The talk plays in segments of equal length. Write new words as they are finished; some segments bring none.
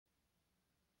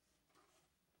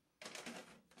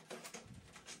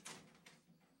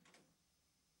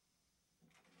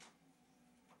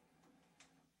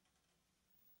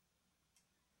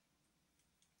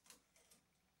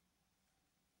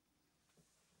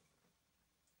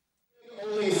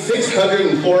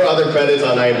604 other credits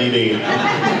on IMDb.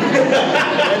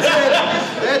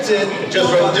 That's it.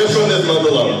 Just from this month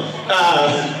alone.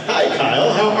 Hi,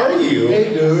 Kyle. How are you?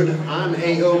 Hey, dude. I'm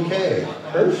A-OK.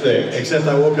 Perfect. Except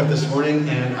I woke up this morning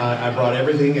and I brought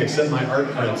everything except my art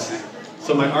prints.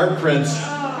 So my art prints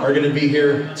are going to be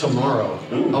here tomorrow.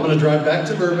 Ooh. I'm going to drive back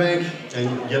to Burbank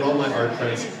and get all my art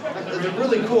prints. They're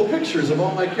really cool pictures of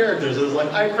all my characters. It was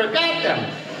like, I forgot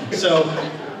them. So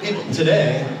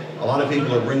today, a lot of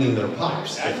people are bringing their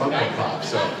pops, their Funko Pops.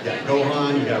 So you got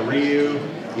Gohan, you got Ryu,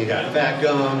 you got Fat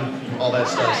Gum, all that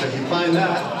stuff. So if you find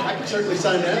that, I can certainly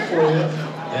sign that for you.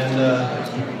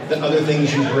 And the other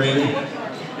things you bring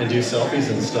and do selfies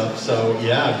and stuff. So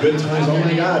yeah, good times. Oh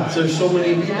my God, there's so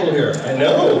many people here. I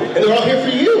know, and they're all here for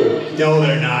you. No,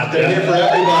 they're not. They're here for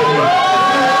everybody.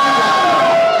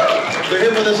 They're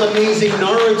here for this amazing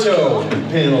Naruto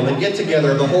panel. They get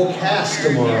together, the whole cast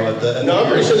tomorrow at the. No,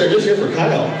 I'm pretty sure they're just here for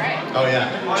Kyle. Oh yeah.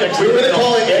 We were gonna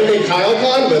call it Anime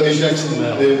KyleCon, but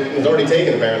it was already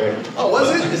taken apparently. Oh, was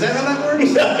it? Is that how that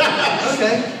works?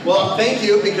 Okay. Well, thank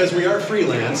you because we are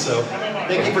freelance. So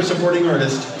thank you for supporting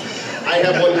artists. I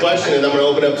have one question, and I'm going to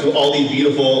open up to all these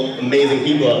beautiful, amazing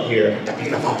people up here. The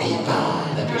beautiful people.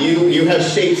 You have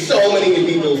shaped so many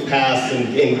people's pasts in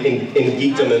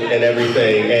geekdom and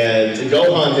everything, and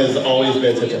Gohan has always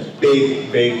been such a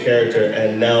big character,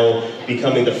 and now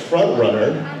becoming the front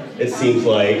runner, it seems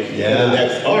like, in the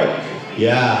next arc.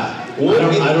 Yeah.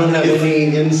 I don't have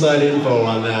any inside info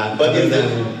on that. But is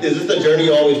this the journey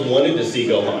you always wanted to see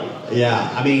Gohan?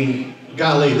 Yeah, I mean,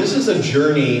 golly, this is a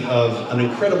journey of an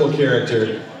incredible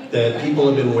character that people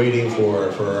have been waiting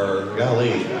for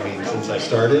golly, I mean, since I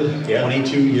started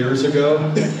 22 years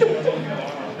ago.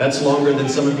 That's longer than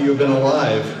some of you have been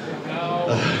alive,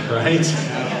 right?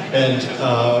 And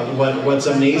what's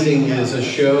amazing is a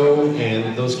show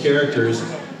and those characters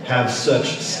have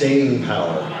such staying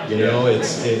power. You know,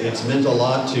 it's meant a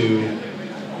lot to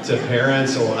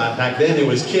parents, or back then it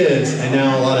was kids, and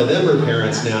now a lot of them are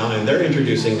parents now, and they're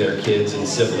introducing their kids and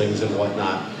siblings and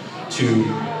whatnot to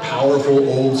powerful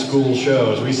old school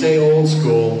shows. We say old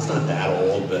school, it's not that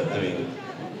old, but I mean,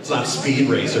 it's not Speed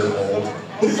Racer old.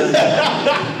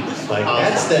 Like,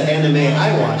 that's the anime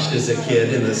I watched as a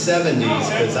kid in the 70s,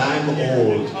 because I'm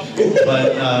old.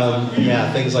 But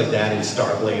yeah, things like that, and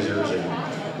Star Blazers, and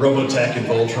Robotech, and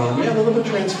Voltron. Yeah, a little bit of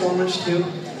Transformers too.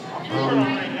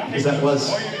 Because that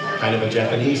was kind of a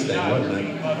Japanese thing, wasn't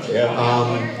it?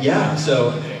 Yeah,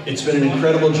 so it's been an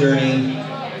incredible journey,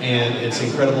 and it's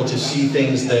incredible to see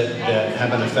things that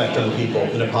have an effect on people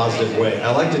in a positive way.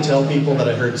 I like to tell people that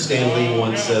I heard Stan Lee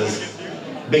once says,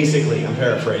 basically, I'm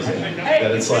paraphrasing,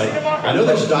 that it's like, I know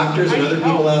there's doctors and other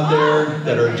people out there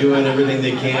that are doing everything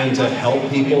they can to help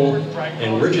people,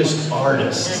 and we're just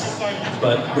artists,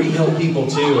 but we help people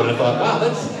too. And I thought, wow,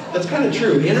 that's kind of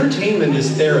true. Entertainment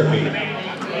is therapy.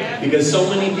 Because so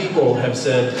many people have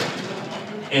said,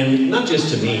 and not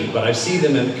just to me, but I see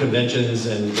them at conventions,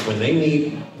 and when they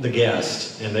meet the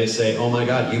guest and they say, oh my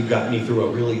God, you've got me through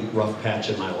a really rough patch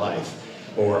in my life.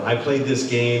 Or I played this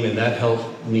game and that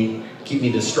helped me keep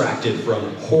me distracted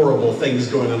from horrible things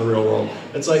going on in the real world.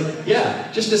 It's like,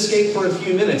 yeah, just escape for a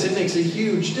few minutes. It makes a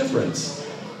huge difference.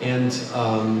 And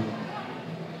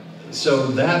so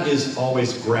that is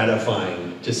always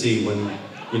gratifying to see when,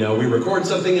 you know, we record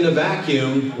something in a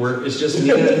vacuum where it's just me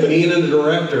and the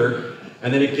director,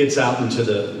 and then it gets out into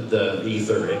the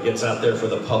ether. It gets out there for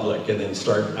the public, and then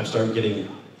I start getting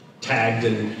tagged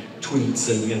in tweets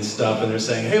and stuff, and they're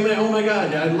saying, hey, man, oh my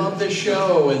God, I love this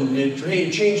show, and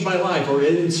it changed my life, or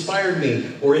it inspired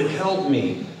me, or it helped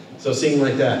me. So seeing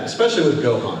like that, especially with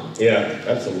Gohan. Yeah,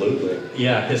 absolutely.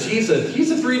 Yeah, because he's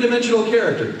a three-dimensional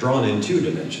character, drawn in 2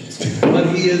 dimensions. But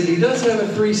he does have a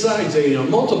 3 sides, you know,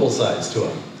 multiple sides to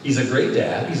him. He's a great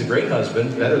dad, he's a great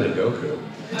husband, better than Goku.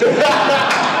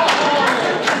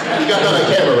 You got that on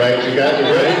camera, right? You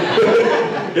ready?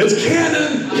 It's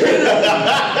canon!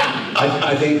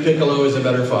 I think Piccolo is a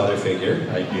better father figure.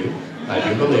 I do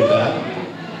believe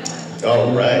that.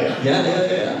 All right.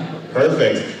 Yeah.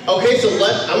 Perfect. Okay, so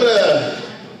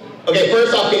okay,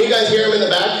 first off, can you guys hear him in the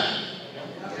back?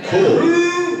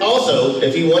 Cool. Also,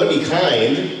 if you want to be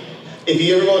kind, if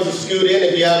you ever want to scoot in,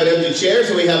 if you have an empty chair,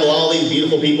 so we have all these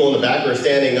beautiful people in the back who are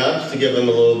standing up to give them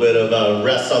a little bit of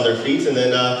rest on their feet. And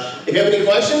then if you have any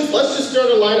questions, let's just start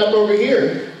a lineup over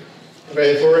here.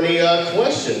 Ready for any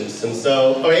questions? And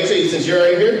so, actually, since you're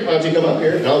right here, why don't you come up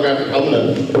here? And I'll grab it.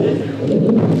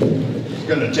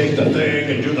 I'm gonna take the thing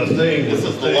and do the thing. This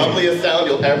is the loveliest sound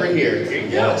you'll ever hear.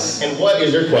 Yes. And what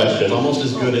is your question? It's almost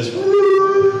as good as.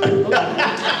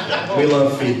 We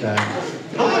love feedback.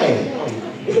 Hi.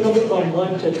 It's a number from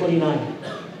 1 to 29.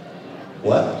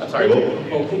 What? I'm sorry, what?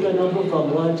 Oh, pick a number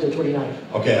from 1 to 29.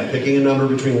 Okay, I'm picking a number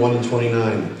between 1 and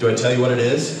 29. Do I tell you what it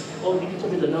is? Oh, you can tell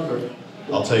me the number.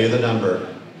 I'll tell you the number.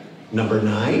 Number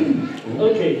 9?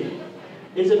 Okay.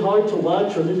 Is it hard to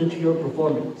watch or listen to your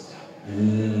performance?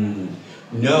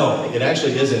 No, it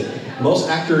actually isn't. Most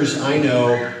actors I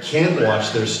know can't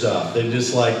watch their stuff. They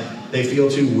just like, they feel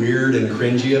too weird and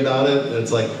cringy about it.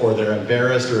 It's like, or they're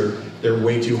embarrassed or they're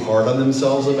way too hard on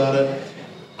themselves about it.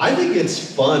 I think it's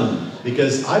fun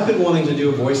because I've been wanting to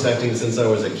do voice acting since I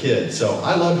was a kid. So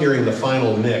I love hearing the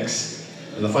final mix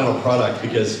and the final product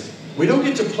because we don't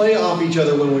get to play off each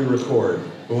other when we record.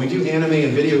 When we do anime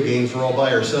and video games, we're all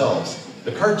by ourselves.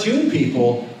 The cartoon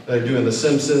people that are doing The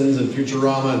Simpsons and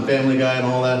Futurama and Family Guy and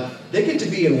all that, they get to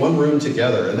be in one room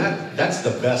together, and that's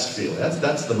the best feeling.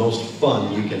 That's the most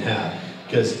fun you can have,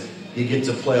 because you get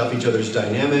to play off each other's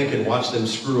dynamic and watch them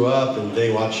screw up, and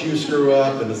they watch you screw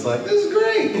up, and it's like, this is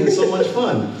great, it's so much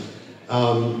fun.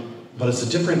 But it's a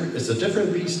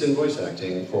different beast in voice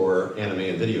acting for anime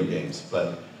and video games.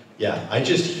 But yeah, I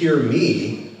just hear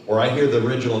me, or I hear the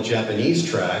original Japanese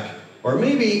track, or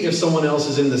maybe if someone else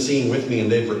is in the scene with me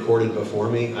and they've recorded before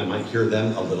me, I might hear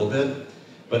them a little bit.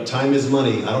 But time is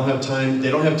money. I don't have time, they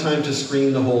don't have time to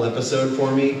screen the whole episode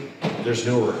for me. There's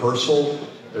no rehearsal,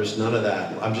 there's none of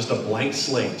that. I'm just a blank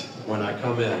slate when I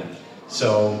come in.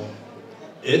 So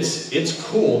it's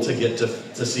cool to get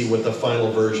to see what the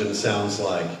final version sounds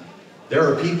like.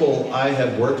 There are people I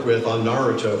have worked with on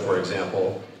Naruto, for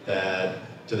example, that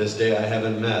to this day I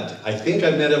haven't met. I think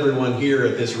I've met everyone here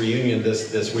at this reunion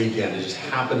this weekend. It just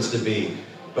happens to be.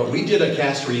 But we did a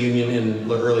cast reunion in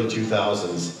the early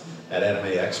 2000s at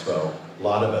Anime Expo. A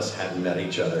lot of us hadn't met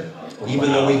each other.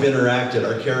 Even though we've interacted,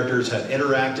 our characters have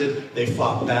interacted, they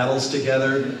fought battles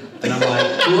together, and I'm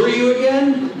like, who are you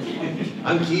again?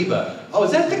 I'm Kiba. Oh,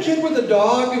 is that the kid with the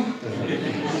dog?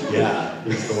 Yeah,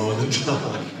 he's the one with the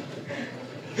dog.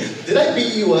 Did I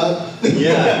beat you up?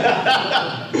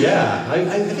 Yeah. Yeah,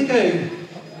 I think I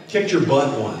kicked your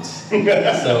butt once.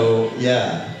 So,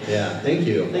 yeah, thank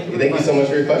you. Thank you so much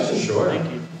for your question. Sure.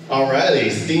 Thank you.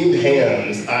 Alrighty, steamed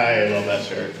hams. I love that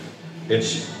shirt.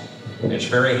 It's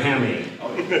very hammy.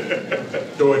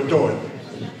 Do it.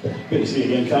 Good to see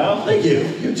you again, Kyle. Thank you.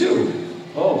 You too.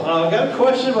 Oh, I got a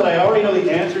question, but I already know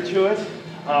the answer to it.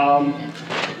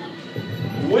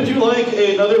 Would you like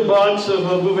another box of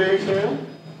blueberry cereal?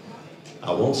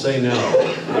 I won't say no.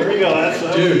 Here we go. That's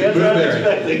Dude, what I was blueberry.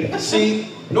 expecting. See,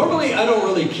 normally I don't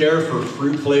really care for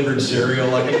fruit-flavored cereal.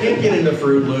 Like, I can't get into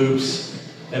Fruit Loops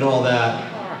and all that.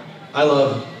 I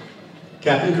love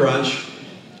Captain Crunch,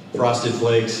 Frosted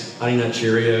Flakes, Honey Nut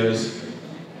Cheerios,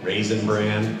 Raisin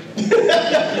Bran.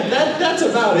 That's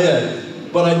about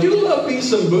it. But I do love me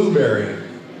some blueberry.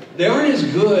 They aren't as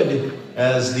good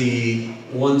as the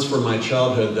ones from my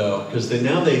childhood, though, because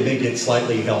now they make it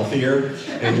slightly healthier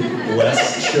and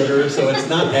less sugar, so it's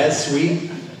not as sweet.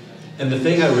 And the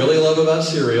thing I really love about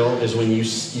cereal is when you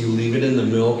leave it in the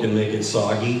milk and make it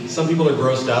soggy. Some people are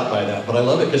grossed out by that, but I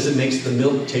love it because it makes the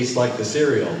milk taste like the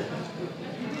cereal.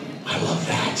 I love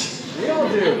that. We all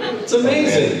do. It's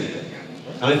amazing.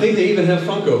 And I think they even have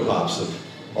Funko Pops of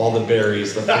all the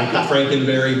berries, the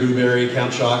Frankenberry, Blueberry,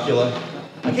 Count Chocula.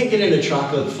 I can't get into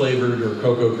chocolate flavored or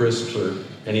Cocoa Crisps or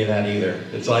any of that either.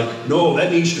 It's like, no,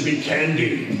 that needs to be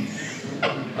candy.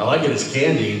 I like it as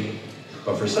candy,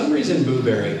 but for some reason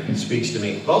Blueberry speaks to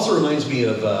me. It also reminds me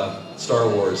of Star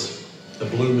Wars, the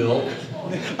blue milk.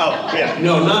 Oh, yeah.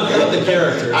 No, not the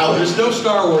character. There's no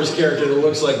Star Wars character that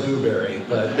looks like Blueberry,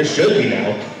 but There should be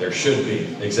now. there should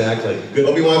be, exactly. Good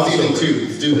Obi-Wan crossover. Season 2,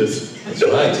 let's do this. That's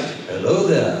right. Hello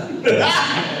there.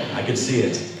 I can see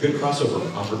it. Good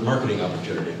crossover marketing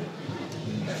opportunity.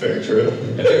 Very true.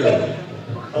 Hello.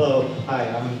 Hello, hi,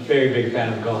 I'm a very big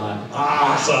fan of Gohan.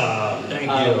 Awesome. Thank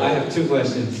you. I have two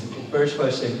questions. First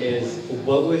question is,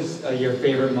 what was your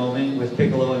favorite moment with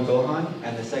Piccolo and Gohan?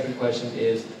 And the second question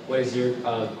is, what is your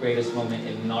greatest moment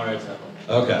in Naruto?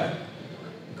 Okay.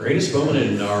 Greatest moment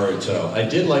in Naruto. I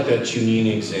did like that Chunin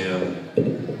exam.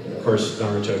 Of course,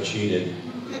 Naruto cheated.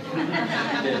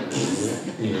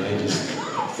 You know, he just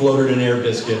floated an air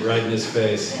biscuit right in his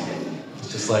face.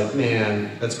 It's just like,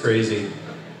 man, that's crazy.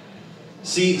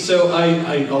 See, so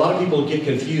a lot of people get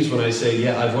confused when I say,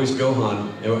 yeah, I voiced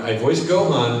Gohan. I voiced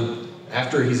Gohan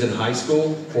after he's in high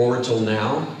school, forward till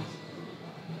now.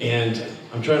 And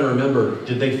I'm trying to remember,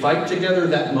 did they fight together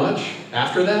that much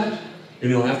after that? You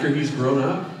know, after he's grown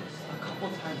up? A couple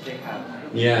times they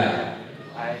have. Yeah.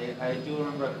 I do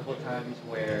remember a couple times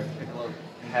where Piccolo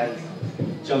has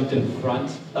jumped in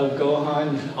front of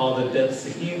Gohan, all the death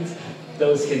scenes.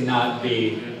 Those cannot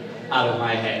be out of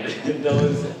my head.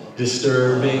 Those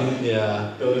Disturbing,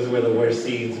 yeah. Those were the worst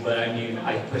scenes, but I mean,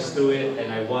 I pushed through it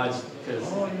and I watched because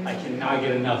I cannot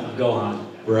get enough of Gohan.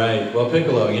 Right. Well,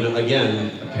 Piccolo, you know,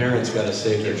 again, a parent's got to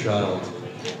save their child.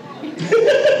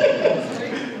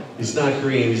 He's not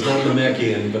green, he's not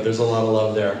Namekian, but there's a lot of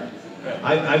love there.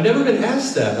 I've never been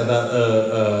asked that about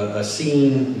a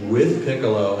scene with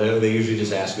Piccolo. They usually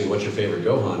just ask me, what's your favorite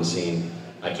Gohan scene?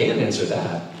 I can't answer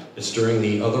that. It's during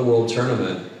the Otherworld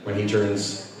tournament when he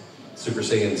turns Super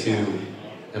Saiyan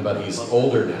 2, but he's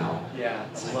older now. Yeah.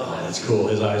 It's like, oh, that's cool.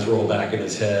 His eyes roll back in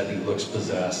his head. He looks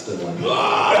possessed and like,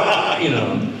 ah, you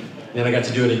know. And I got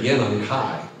to do it again on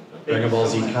Kai. Dragon Ball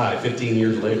Z Kai, 15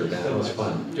 years later, man. It was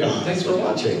fun. Dude, thanks for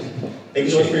watching. Thank you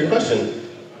so much for your question.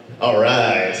 All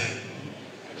right.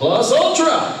 Plus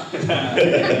Ultra!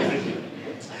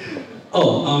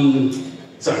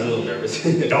 Sorry, I'm a little nervous.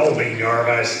 Don't be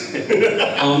nervous.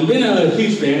 Been a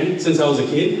huge fan since I was a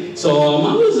kid. So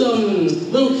I was a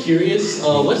little curious.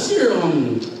 What's your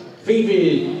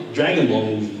favorite Dragon Ball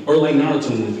movie or like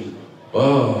Naruto movie?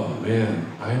 Oh man,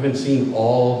 I haven't seen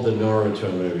all the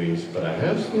Naruto movies, but I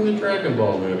have seen the Dragon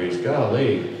Ball movies.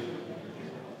 Golly.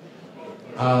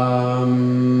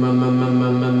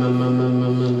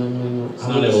 It's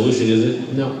not Evolution, is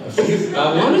it? No.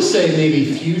 I want to say maybe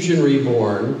Fusion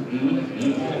Reborn.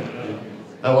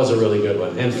 That was a really good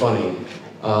one and funny.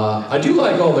 I do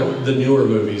like all the newer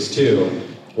movies too.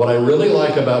 What I really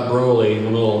like about Broly, I'm a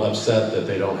little upset that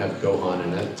they don't have Gohan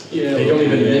in it. Yeah, they don't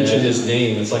even mention his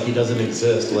name. It's like he doesn't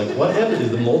exist. Like, what happened? Is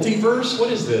the multiverse?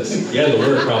 What is this? Yeah, the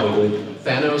word probably.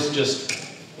 Thanos just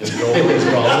is Gohan's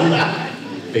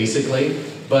gone, basically.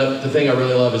 But the thing I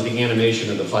really love is the animation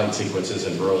of the fight sequences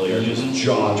in Broly are just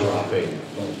jaw-dropping.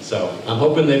 So I'm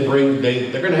hoping they're going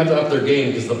to have to up their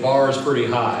game because the bar is pretty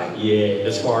high. Yeah.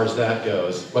 As far as that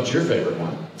goes. What's your favorite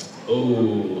one?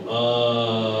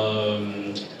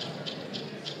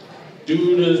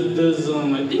 There's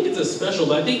I think it's a special,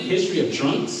 but I think History of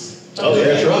Trunks. Oh,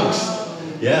 yeah, Trunks.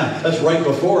 Yeah, that's right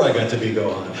before I got to be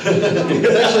Gohan. It's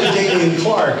actually Damian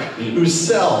Clark, who's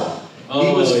Cell.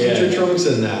 He was Future Trunks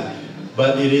in that.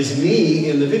 But it is me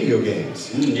in the video games.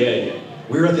 Yeah.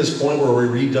 We were at this point where we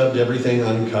redubbed everything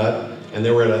uncut, and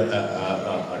they were at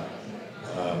a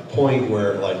point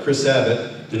where, like, Chris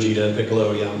Sabat, Vegeta,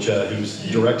 Piccolo, Yamcha, he was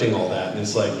directing all that, and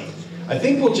it's like, I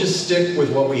think we'll just stick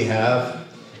with what we have.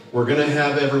 We're gonna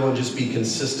have everyone just be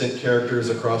consistent characters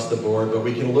across the board, but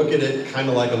we can look at it kind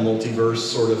of like a multiverse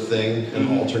sort of thing,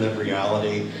 an alternate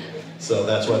reality. So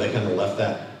that's why they kind of left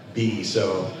that be.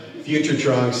 So Future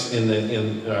Trunks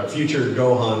Future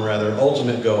Gohan rather,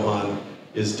 Ultimate Gohan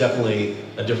is definitely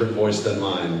a different voice than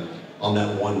mine on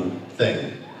that one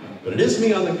thing. But it is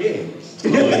me on the games. For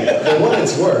what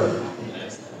it's worth.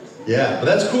 Yeah, but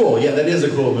that's cool. Yeah, that is a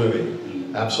cool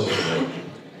movie. Absolutely.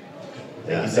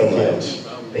 Thank you so much.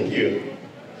 Thank you.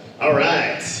 All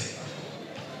right.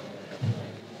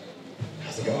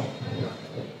 How's it going?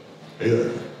 Hey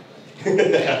there.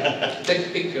 Take a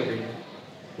picture over here.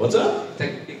 What's up?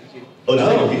 Take a picture. Oh,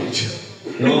 no.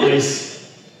 Nice.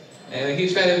 And a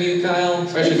huge fan of you, Kyle,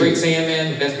 especially Great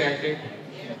Saiyaman, best character.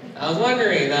 I was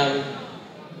wondering,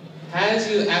 has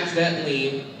you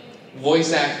accidentally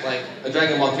voice act like a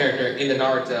Dragon Ball character in the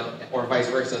Naruto, or vice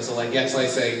versa? So like, yes,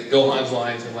 let's say Gohan's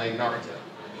lines in like Naruto.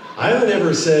 I haven't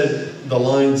ever said the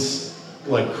lines,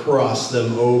 like, cross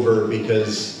them over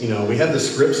because, you know, we have the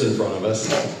scripts in front of us.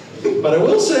 But I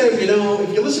will say, you know,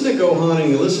 if you listen to Gohan and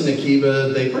you listen to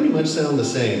Kiba, they pretty much sound the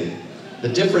same. The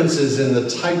difference is in the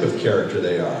type of character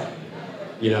they are.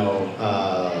 You know,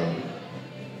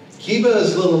 Kiba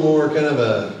is a little more kind of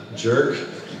a jerk,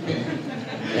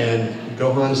 and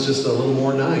Gohan's just a little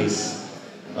more nice.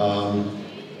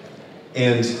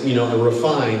 And, you know,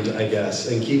 refined, I guess.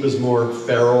 And Kiba's more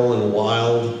feral and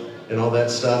wild and all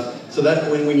that stuff. So that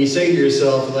when you say to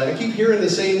yourself, like, I keep hearing the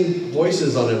same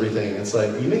voices on everything. It's like,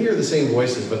 you may hear the same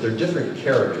voices, but they're different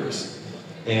characters.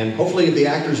 And hopefully if the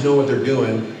actors know what they're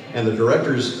doing and the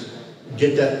directors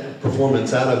get that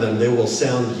performance out of them, they will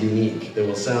sound unique. They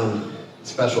will sound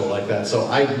special like that. So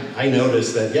I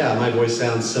noticed that, yeah, my voice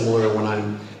sounds similar when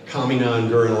I'm Kamina and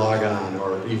Gurren Lagann,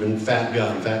 or even Fat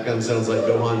Gun. Fat Gun sounds like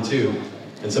Gohan too.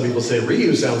 And some people say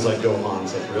Ryu sounds like Gohan.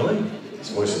 It's like, really? His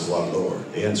voice is a lot lower.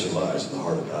 The answer lies in the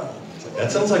heart of battle. It's like, that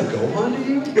sounds like Gohan to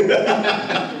you?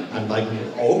 I'm like,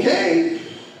 okay.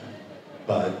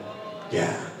 But,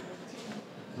 yeah.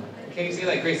 Can you see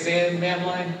like Great Saiyaman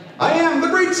line? I am the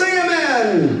Great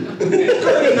Saiyaman!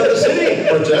 Guardian of the city,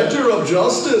 protector of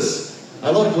justice. I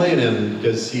love playing him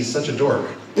because he's such a dork.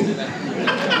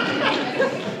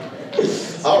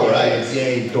 All right.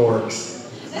 Yay, dorks.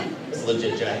 It's a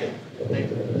legit jacket.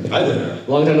 Hi there.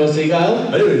 Long time no see,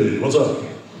 Kyle. Hey, what's up?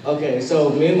 Okay,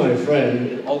 so me and my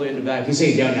friend, all the way in the back, he's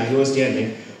sitting down now, he was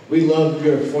standing. We love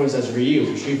your performance as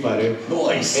Ryu for Street Fighter.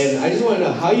 Nice! And I just want to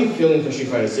know, how are you feeling for Street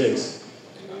Fighter 6?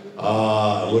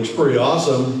 It looks pretty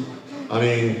awesome. I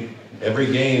mean,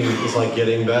 every game is like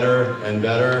getting better and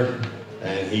better,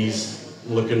 and he's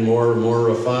looking more and more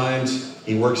refined.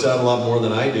 He works out a lot more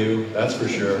than I do, that's for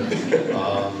sure.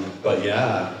 But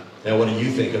yeah, now what do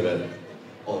you think of it?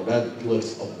 Oh, that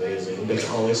looks amazing. The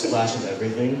color splash and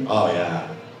everything. Oh yeah,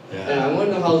 yeah. And I want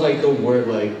to know how like the word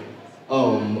like,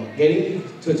 getting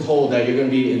told that you're gonna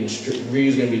be in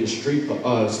Ryu's gonna be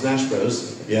the Smash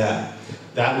Bros. Yeah,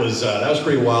 that was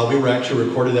pretty wild. We were actually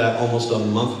recorded that almost a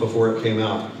month before it came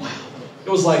out. Wow. It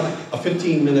was like a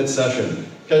 15-minute session.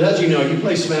 Because as you know, you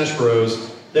play Smash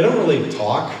Bros, they don't really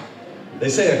talk. They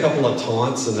say a couple of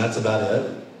taunts and that's about it.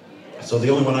 So the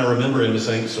only one I remember him is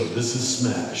saying, so this is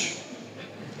Smash.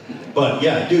 But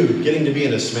yeah, dude, getting to be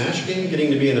in a Smash game,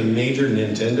 getting to be in a major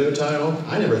Nintendo title,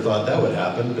 I never thought that would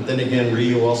happen. But then again,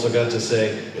 Ryu also got to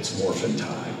say, it's morphin'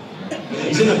 time.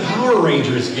 He's in a Power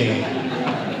Rangers game.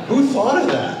 Who thought of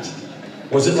that?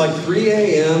 Was it like 3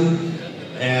 a.m.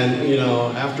 and, you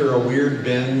know, after a weird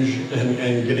binge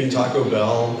and getting Taco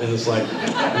Bell, and it's like,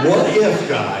 what if,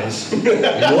 guys,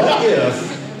 what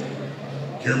if,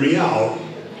 hear me out,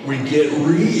 we get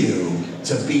Ryu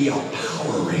to be a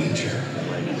Power Ranger?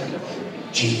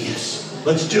 Genius.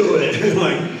 Let's do it.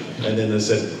 And then they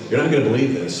said, you're not going to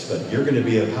believe this, but you're going to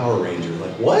be a Power Ranger.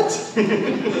 Like, what?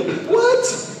 What?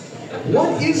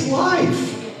 What is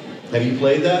life? Have you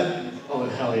played that? Oh,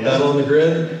 hell yeah. Battle on the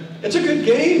Grid? It's a good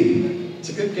game. It's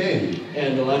a good game.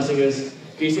 And the last thing is,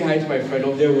 can you say hi to my friend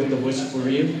over there with the voice for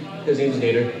Ryu? His name's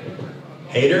Nader.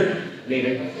 Hater?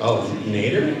 Nader. Oh,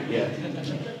 Nader? Yeah.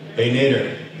 Hey,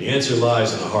 Nader, the answer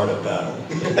lies in the heart of battle.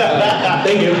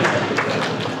 Thank you.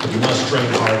 You must train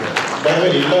harder. By the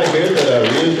way, did you guys hear that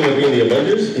Ryu's going to be in the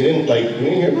Avengers? You didn't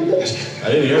hear about that? I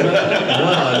didn't hear about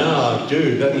that? No,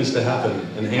 dude, that needs to happen.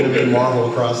 An anime Marvel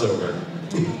crossover.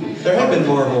 There have been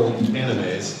Marvel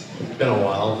animes. It's been a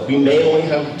while. But... We may only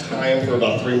have time for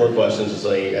about 3 more questions, just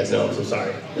letting you guys know. I'm so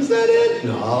sorry. Is that it?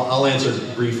 No, I'll answer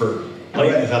briefer.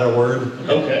 Okay. Is that a word?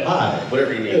 Okay. Hi.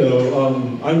 Whatever you need. Hello,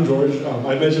 I'm George.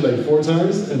 I mentioned like 4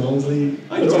 times, and honestly,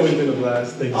 it's always been a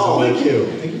blast. Thank you so much. Thank you.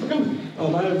 Thank you for coming. I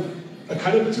have a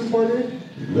kind of a 2-parter.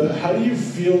 How do you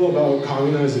feel about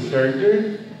Kamina as a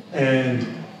character? And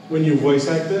when you voice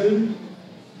acted,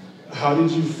 how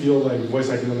did you feel like voice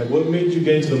acting him? Like, what made you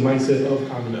get into the mindset of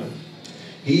Kamina?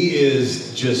 He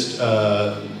is just,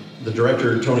 the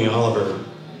director, Tony Oliver,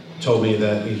 told me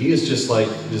that he is just like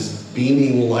this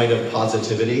beaming light of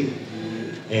positivity.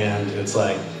 And it's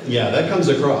like, yeah, that comes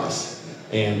across.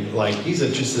 And like, he's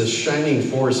just this shining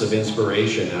force of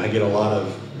inspiration. And I get a lot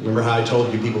of, remember how I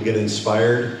told you people get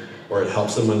inspired or it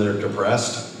helps them when they're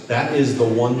depressed? That is the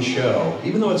one show,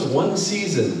 even though it's 1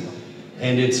 season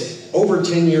and it's over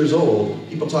 10 years old,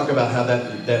 people talk about how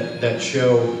that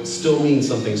show still means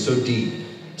something so deep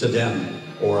to them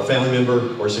or a family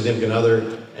member or a significant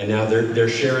other, and now they're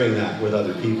sharing that with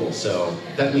other people. So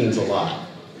that means a lot.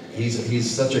 He's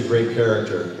such a great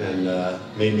character and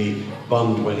made me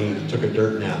bummed when he took a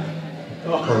dirt nap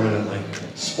permanently.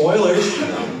 Spoilers!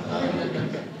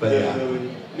 But yeah.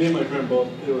 Me and my friend both,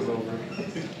 it was over.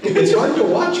 It's hard to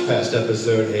watch past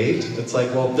episode 8. It's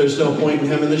like, well, there's no point in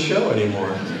him in the show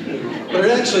anymore. But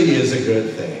it actually is a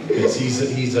good thing, because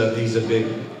he's a big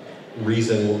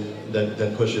reason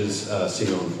that pushes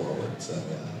Simone forward. So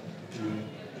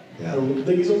yeah.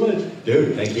 Thank you so much.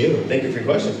 Dude, thank you. Thank you for your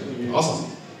question.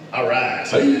 Awesome. All right.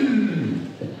 Hey,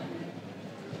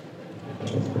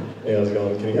 how's it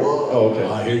going? Can you hear me? Oh, okay.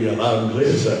 I hear you loud and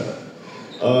clear, sir.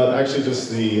 Actually, just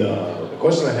the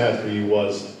question I had for you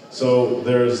was, so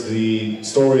there's the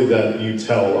story that you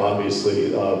tell,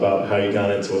 obviously, about how you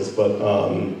got into it, but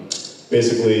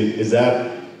basically, is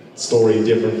that story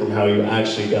different from how you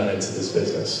actually got into this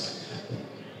business?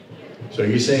 So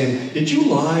you're saying, did you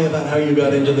lie about how you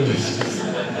got into the business?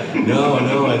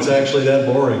 No, it's actually that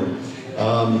boring.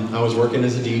 I was working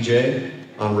as a DJ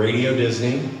on Radio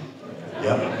Disney,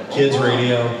 kids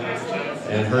radio,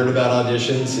 and heard about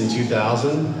auditions in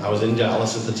 2000. I was in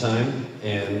Dallas at the time,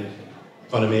 and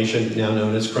Funimation, now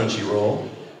known as Crunchyroll,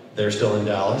 they're still in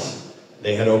Dallas.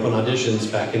 They had open auditions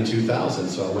back in 2000,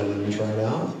 so I went in and tried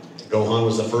out. Gohan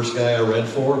was the first guy I read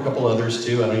for, a couple others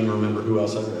too. I don't even remember who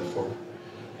else I read for.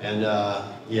 And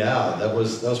yeah, that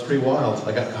was pretty wild.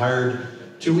 I got hired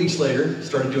 2 weeks later,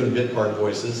 started doing bit part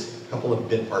voices, a couple of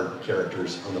bit part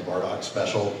characters on the Bardock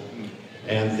special.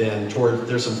 And then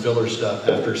there's some filler stuff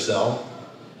after Cell,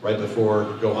 right before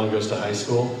Gohan goes to high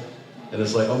school. And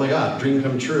it's like, oh my God, dream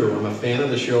come true. I'm a fan of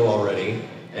the show already.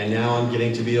 And now I'm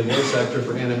getting to be a voice actor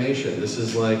for animation. This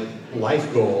is like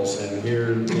life goals, and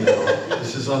here,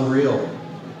 this is unreal.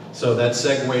 So that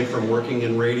segued from working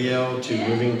in radio to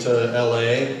moving to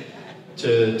LA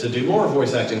to do more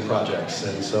voice acting projects.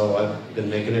 And so I've been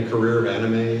making a career of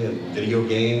anime and video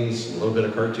games, a little bit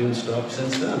of cartoon stuff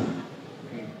since then.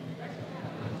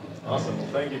 Awesome. Well,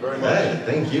 thank you very much. Hey,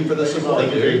 thank you for the support.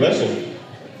 Thank you for your question.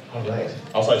 All right.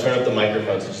 Also, I turn up the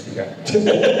microphone so just you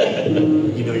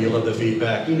You know you love the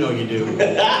feedback. You know you do.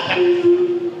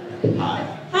 Hi.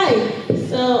 Hi.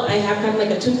 So I have kind of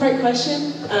like a two-part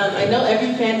question. I know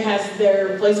every fan has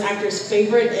their voice actor's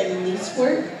favorite and least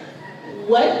work.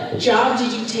 What job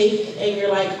did you take and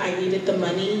you're like, I needed the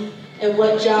money? And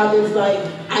what job is like,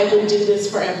 I would do this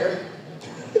forever?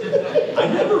 I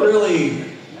never really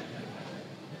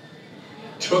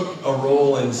took a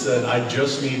role and said, I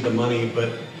just need the money, but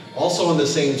also on the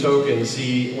same token,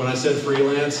 see, when I said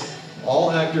freelance,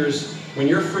 all actors, when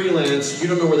you're freelance, you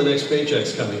don't know where the next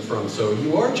paycheck's coming from, so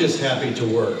you are just happy to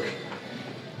work.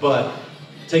 But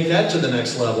take that to the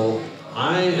next level,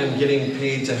 I am getting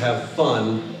paid to have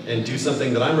fun and do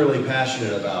something that I'm really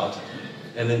passionate about,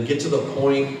 and then get to the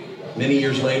point many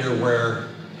years later where,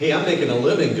 hey, I'm making a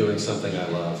living doing something I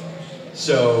love.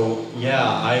 So yeah,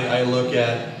 I look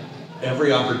at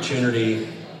every opportunity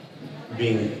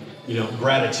being,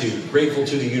 gratitude, grateful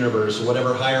to the universe,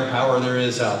 whatever higher power there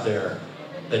is out there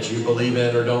that you believe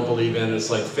in or don't believe in. It's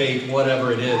like fate,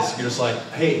 whatever it is. You're just like,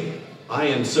 hey, I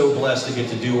am so blessed to get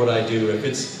to do what I do. If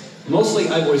it's mostly,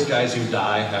 I voice guys who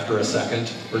die after a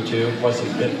second or two, mostly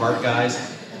bit part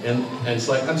guys, and it's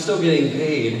like I'm still getting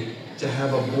paid to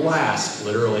have a blast,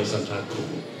 literally sometimes,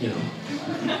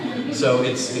 So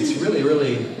it's really,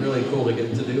 really, really cool to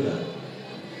get to do that.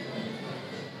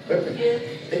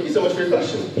 Perfect. Thank you so much for your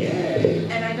question. Yay.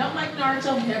 And I don't like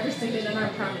Naruto, never seen it, and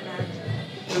I'm proud of that.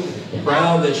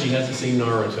 Proud that she hasn't seen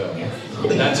Naruto.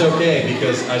 That's okay,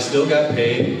 because I still got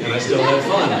paid and I still had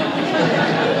fun.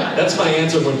 That's my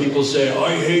answer when people say,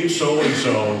 I hate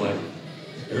so-and-so. I'm like,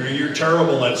 you're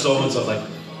terrible at so-and-so. Like,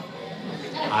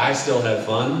 I still had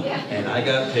fun and I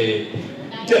got paid.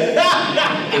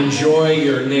 Enjoy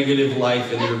your negative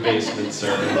life in your basement,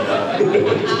 sir.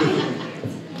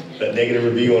 That negative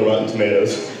review on Rotten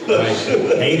Tomatoes. Right.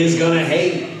 Hate is gonna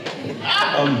hate.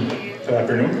 Good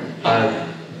afternoon. Hi.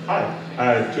 I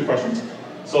have two questions.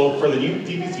 So for the new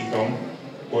DBC film,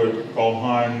 would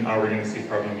Gohan, are we going to see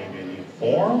probably maybe a new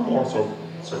form or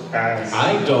surpass?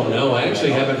 I don't know. I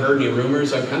actually haven't heard any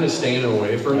rumors. I'm kind of staying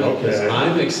away from it because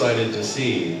I'm excited to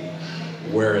see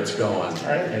where it's going. All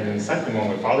right. And then the second one,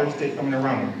 with Father's Day coming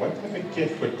around, what type of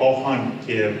gift would Gohan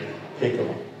give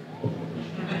Piccolo?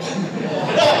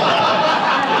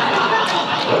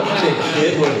 What kind of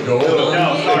kid would go on?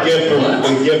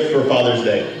 A gift for Father's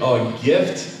Day. Oh, a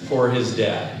gift for his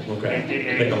dad. Okay.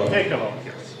 Piccolo. Piccolo,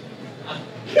 yes.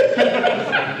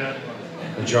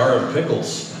 A jar of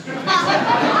pickles. You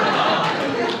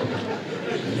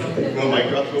want mic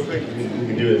drops real quick? You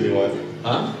can do it if you want.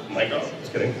 Huh? Mic drops?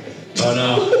 Just kidding. Oh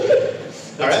no.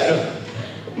 All right.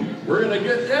 We're gonna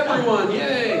get everyone.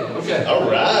 Yay. Okay. All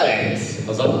right.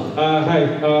 What's up? Hi.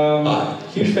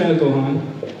 Huge fan of Gohan.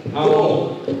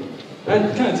 Cool. I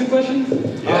had kind of two questions.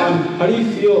 Yeah. How do you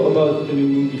feel about the new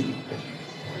movie?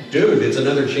 Dude, it's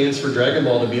another chance for Dragon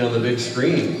Ball to be on the big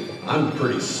screen. I'm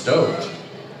pretty stoked.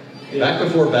 Back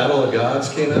before Battle of Gods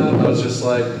came out, I was just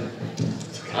like,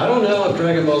 I don't know if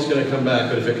Dragon Ball's gonna come back,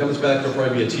 but if it comes back, it'll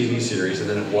probably be a TV series, and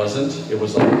then it wasn't. It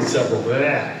was like several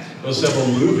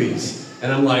movies.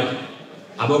 And I'm like,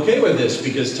 I'm okay with this,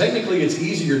 because technically it's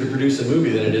easier to produce a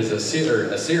movie than it is a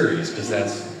series, because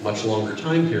that's a much longer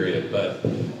time period. But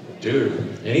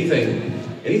dude, anything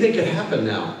could happen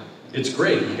now. It's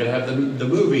great. You can have the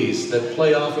movies that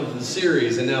play off of the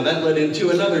series, and now that led into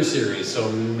another series. So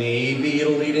maybe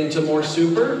it'll lead into more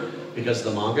Super, because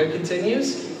the manga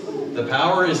continues. The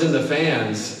power is in the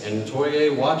fans, and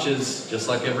Toei watches, just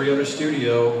like every other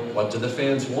studio, what do the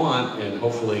fans want, and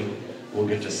hopefully we'll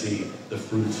get to see the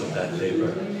fruits of that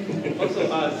labor. Also,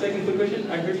 second quick question.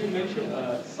 I heard you mention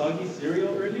soggy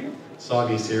cereal earlier.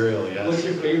 Soggy cereal, yes. What's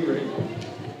your favorite?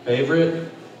 Favorite?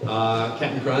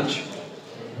 Captain Crunch.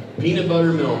 Peanut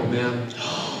butter milk, man.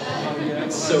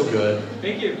 It's so good.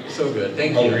 Thank you. So good.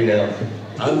 Thank you. Hungry now.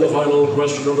 And the final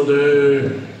question of the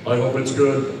day. I hope it's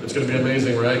good. It's going to be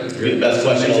amazing, right? It's the best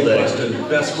question all day.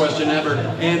 Best question ever.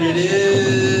 And it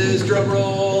is, drum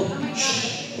roll.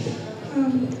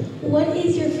 What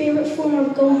is your favorite form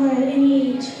of Gohan at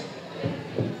any age?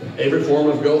 Favorite form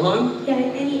of Gohan? Yeah,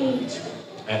 at any age.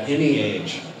 At any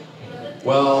age.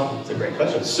 Well, it's a great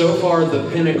question. So far, the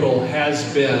pinnacle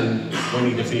has been when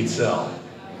he defeats Cell.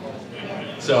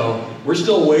 So we're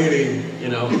still waiting, you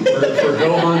know, for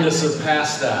Gohan to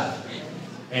surpass that.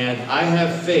 And I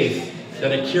have faith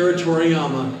that Akira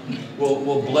Toriyama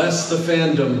will bless the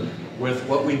fandom with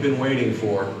what we've been waiting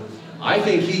for. I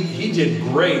think he did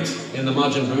great in the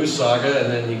Majin Buu saga,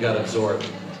 and then he got absorbed.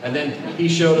 And then he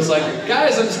showed us like,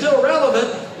 guys, I'm still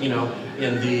relevant, you know,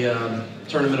 in the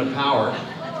Tournament of Power.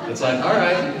 It's like, all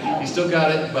right, he still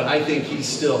got it, but I think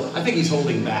he's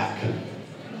holding back.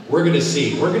 We're gonna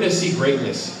see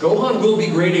greatness. Gohan will be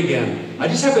great again. I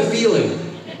just have a feeling.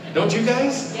 Don't you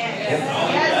guys?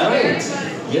 Yes.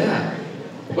 Right, yeah.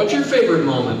 What's your favorite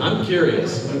moment? I'm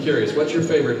curious. What's your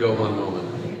favorite Gohan moment?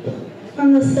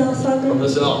 From the Cell saga? From the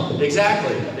Cell.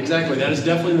 Exactly. That is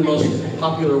definitely the most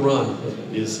popular run,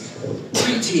 is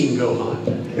preteen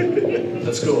Gohan.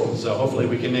 That's cool. So hopefully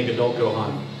we can make adult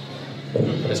Gohan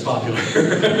as popular.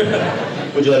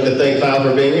 Would you like to thank Kyle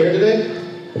for being here today?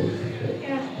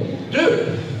 Yeah.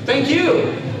 Dude, thank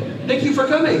you. Thank you for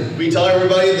coming. We tell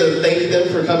everybody to thank them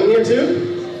for coming here too?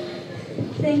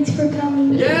 Thanks for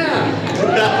coming. Yeah.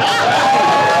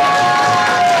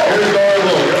 You're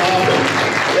adorable. You're awesome.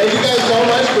 Thank you guys so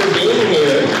much for being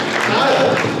here. Kyle,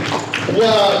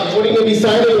 well, what are you going to be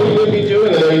signing? What are you going to be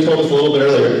doing? I know you told us a little bit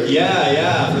earlier.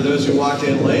 Yeah. For those who walked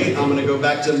in late, I'm going to go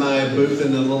back to my booth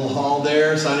in the little hall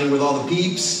there, signing with all the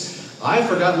peeps. I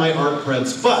forgot my art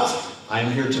prints, but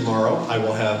I'm here tomorrow. I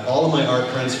will have all of my art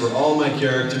prints for all of my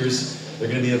characters. They're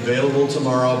going to be available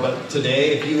tomorrow, but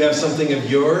today, if you have something of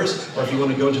yours, or if you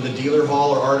want to go to the dealer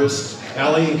hall or artist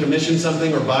alley and commission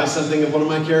something or buy something of one of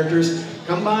my characters,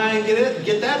 come by and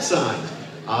get that signed.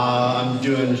 I'm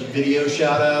doing video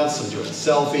shout-outs, I'm doing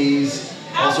selfies,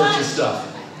 all sorts of stuff.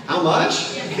 How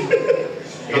much?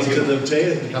 Come to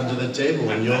the table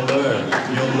and you'll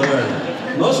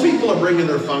learn. Most people are bringing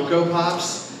their Funko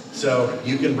Pops, so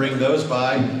you can bring those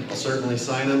by. I'll certainly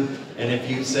sign them. And if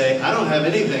you say, I don't have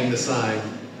anything to sign,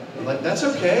 I'm like, that's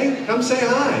okay. Come say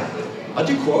hi. I'll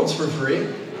do quotes for free.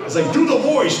 It's like, do the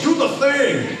voice, do the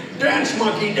thing. Dance,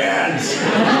 monkey, dance.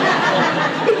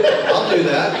 I'll do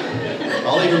that.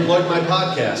 I'll even plug my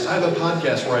podcast. I have a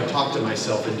podcast where I talk to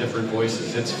myself in different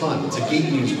voices. It's fun. It's a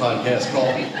geek news podcast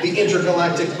called The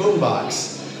Intergalactic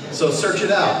Boombox. So search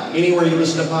it out anywhere you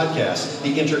listen to podcasts,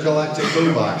 The Intergalactic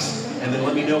Boombox, and then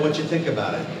let me know what you think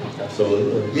about it.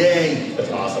 Absolutely. Yay!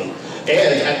 That's awesome.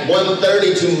 And at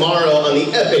 1:30 tomorrow on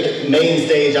the epic main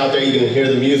stage out there you can hear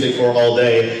the music for all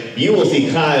day, you will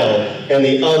see Kyle and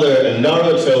the other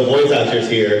Naruto voice actors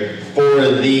here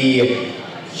for the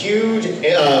huge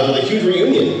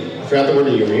reunion. I forgot the word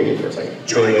reunion for a second.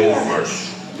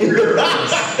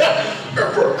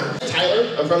 Tyler,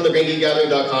 I'm from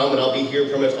thegrandgeekgathering.com, and I'll be here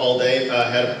pretty much all day.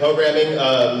 Head of programming.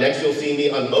 Next, you'll see me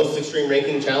on Most Extreme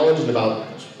Ranking Challenge in about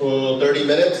 30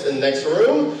 minutes in the next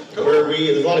room, where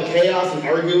there's a lot of chaos and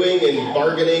arguing and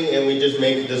bargaining, and we just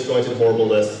make disjointed, horrible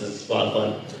lists. It's a lot of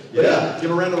fun. Yeah.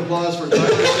 Give a round of applause for Tyler.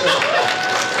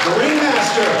 The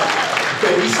ringmaster.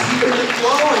 Okay, he's keeping it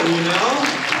flowing, you know?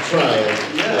 Trying.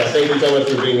 Yes. Thank you so much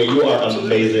for being here. You are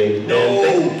amazing.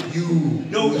 You.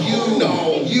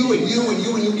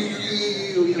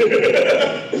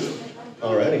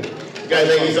 Alrighty. Guys,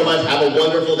 thank you so much. Have a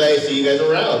wonderful day. See you guys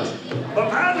around.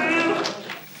 Bye-bye.